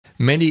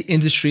Many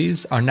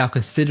industries are now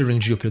considering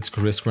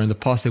geopolitical risk, where in the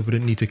past they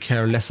wouldn't need to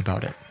care less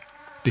about it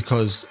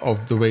because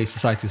of the way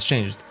society has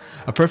changed.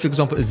 A perfect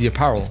example is the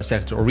apparel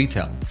sector or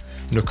retail.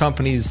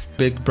 Companies,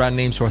 big brand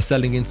names who are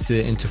selling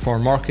into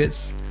foreign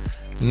markets.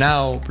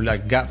 Now,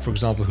 like Gap, for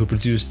example, who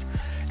produced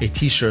a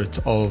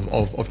t-shirt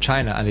of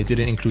China and they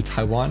didn't include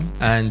Taiwan.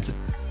 And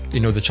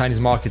the Chinese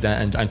market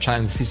and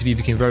China, the CCP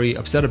became very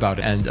upset about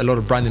it, and a lot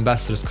of brand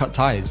ambassadors cut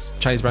ties.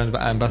 Chinese brand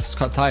ambassadors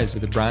cut ties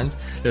with the brand.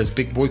 There's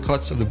big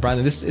boycotts of the brand,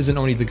 and this isn't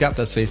only the Gap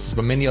that's faced this,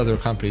 but many other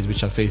companies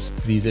which have faced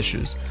these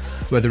issues.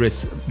 Whether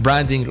it's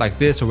branding like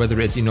this, or whether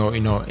it's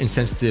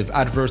insensitive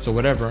adverts or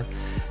whatever,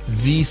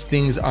 these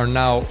things are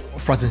now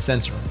front and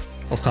center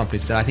of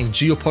companies. And I think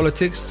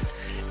geopolitics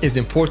is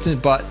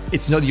important, but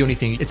it's not the only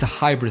thing. It's a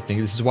hybrid thing.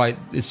 This is why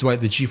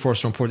the G4 is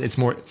so important. It's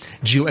more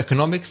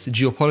geoeconomics,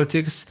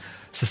 geopolitics,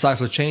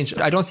 societal change.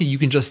 I don't think you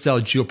can just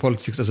sell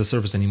geopolitics as a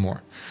service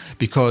anymore,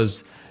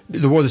 because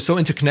the world is so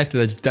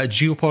interconnected that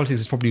geopolitics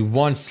is probably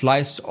one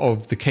slice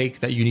of the cake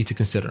that you need to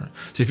consider.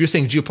 So if you're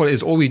saying geopolitics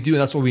is all we do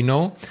and that's all we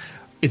know,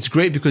 it's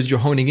great because you're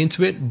honing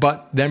into it,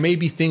 but there may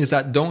be things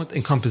that don't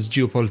encompass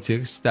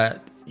geopolitics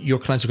that your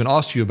clients are going to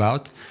ask you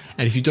about,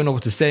 and if you don't know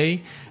what to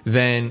say,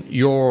 then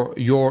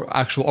your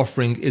actual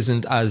offering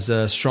isn't as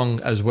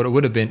strong as what it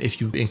would have been if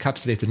you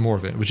encapsulated more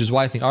of it. Which is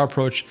why I think our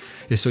approach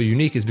is so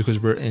unique, is because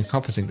we're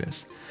encompassing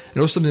this.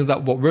 And also something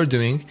that what we're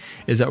doing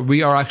is that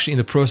we are actually in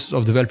the process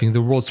of developing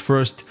the world's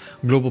first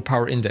global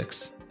power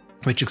index,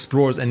 which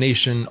explores a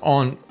nation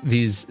on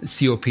these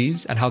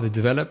COPs and how they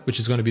develop, which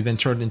is going to be then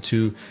turned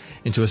into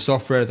a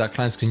software that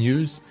clients can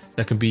use,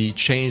 that can be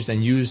changed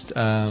and used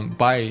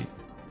by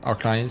our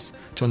clients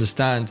to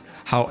understand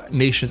how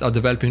nations are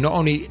developing, not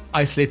only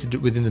isolated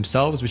within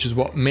themselves, which is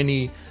what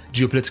many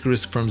geopolitical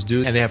risk firms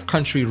do, and they have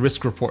country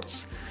risk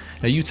reports.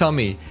 Now you tell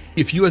me,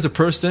 if you as a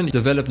person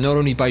develop not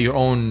only by your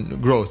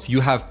own growth,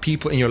 you have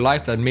people in your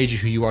life that made you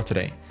who you are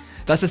today.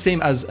 That's the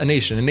same as a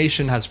nation. A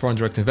nation has foreign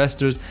direct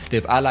investors, they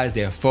have allies,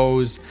 they have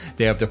foes,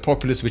 they have the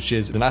populace, which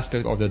is an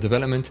aspect of their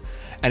development.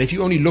 And if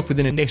you only look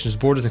within a nation's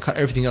borders and cut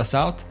everything else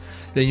out,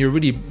 then you're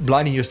really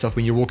blinding yourself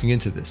when you're walking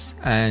into this.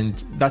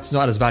 And that's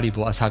not as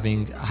valuable as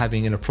having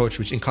an approach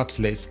which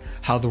encapsulates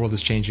how the world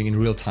is changing in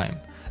real time.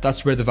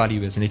 That's where the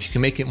value is. And if you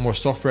can make it more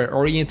software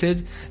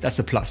oriented, that's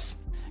a plus.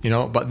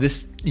 But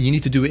this, you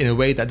need to do it in a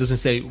way that doesn't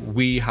say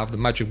we have the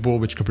magic ball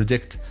which can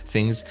predict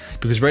things,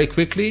 because very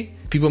quickly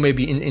people may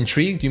be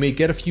intrigued. You may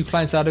get a few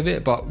clients out of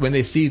it, but when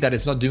they see that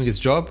it's not doing its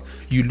job,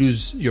 you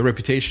lose your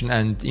reputation,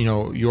 and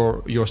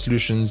your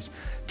solutions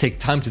take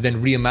time to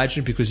then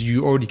reimagine, because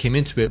you already came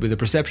into it with the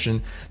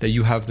perception that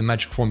you have the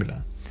magic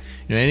formula.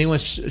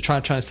 Anyone's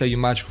trying to sell you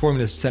magic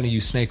formula is selling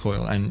you snake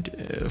oil.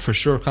 And for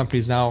sure,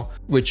 companies now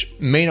which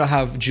may not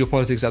have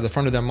geopolitics at the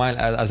front of their mind,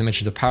 as I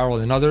mentioned, apparel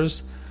and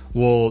others,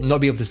 will not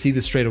be able to see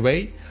this straight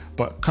away.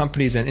 But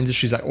companies and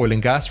industries like oil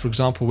and gas, for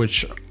example,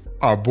 which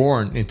are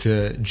born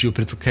into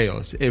geopolitical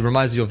chaos. It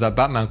reminds you of that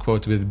Batman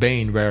quote with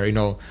Bane, where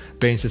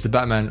Bane says to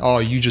Batman, "Oh,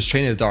 you just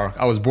trained in the dark.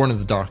 I was born in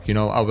the dark.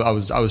 I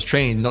was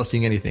trained not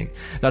seeing anything."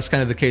 That's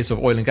kind of the case of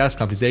oil and gas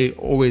companies. They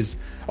always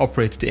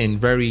operated in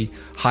very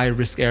high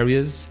risk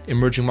areas,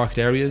 emerging market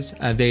areas,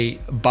 and they,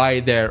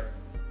 by their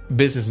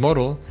business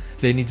model,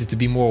 they needed to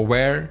be more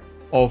aware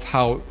of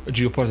how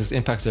geopolitics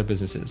impacts their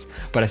businesses.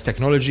 But as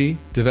technology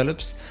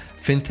develops,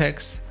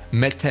 fintechs,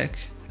 medtech,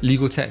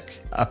 legal tech,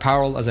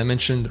 apparel, as I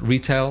mentioned,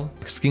 retail,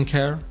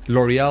 skincare,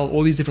 L'Oreal,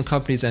 all these different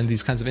companies and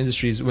these kinds of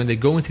industries, when they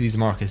go into these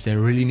markets, they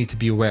really need to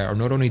be aware of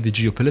not only the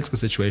geopolitical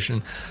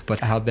situation, but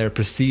how they're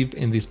perceived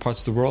in these parts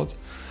of the world.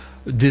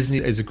 Disney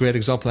is a great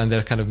example, and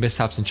their kind of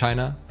mishaps in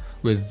China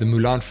with the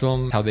Mulan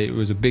film, how it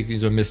was a big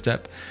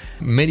misstep.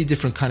 Many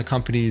different kind of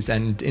companies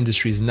and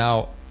industries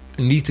now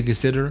need to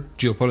consider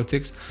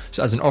geopolitics.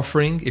 So as an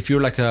offering, if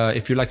you're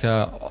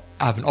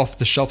have an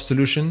off-the-shelf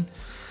solution,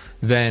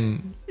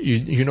 then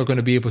you're not going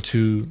to be able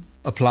to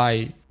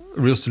apply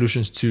real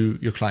solutions to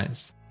your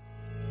clients.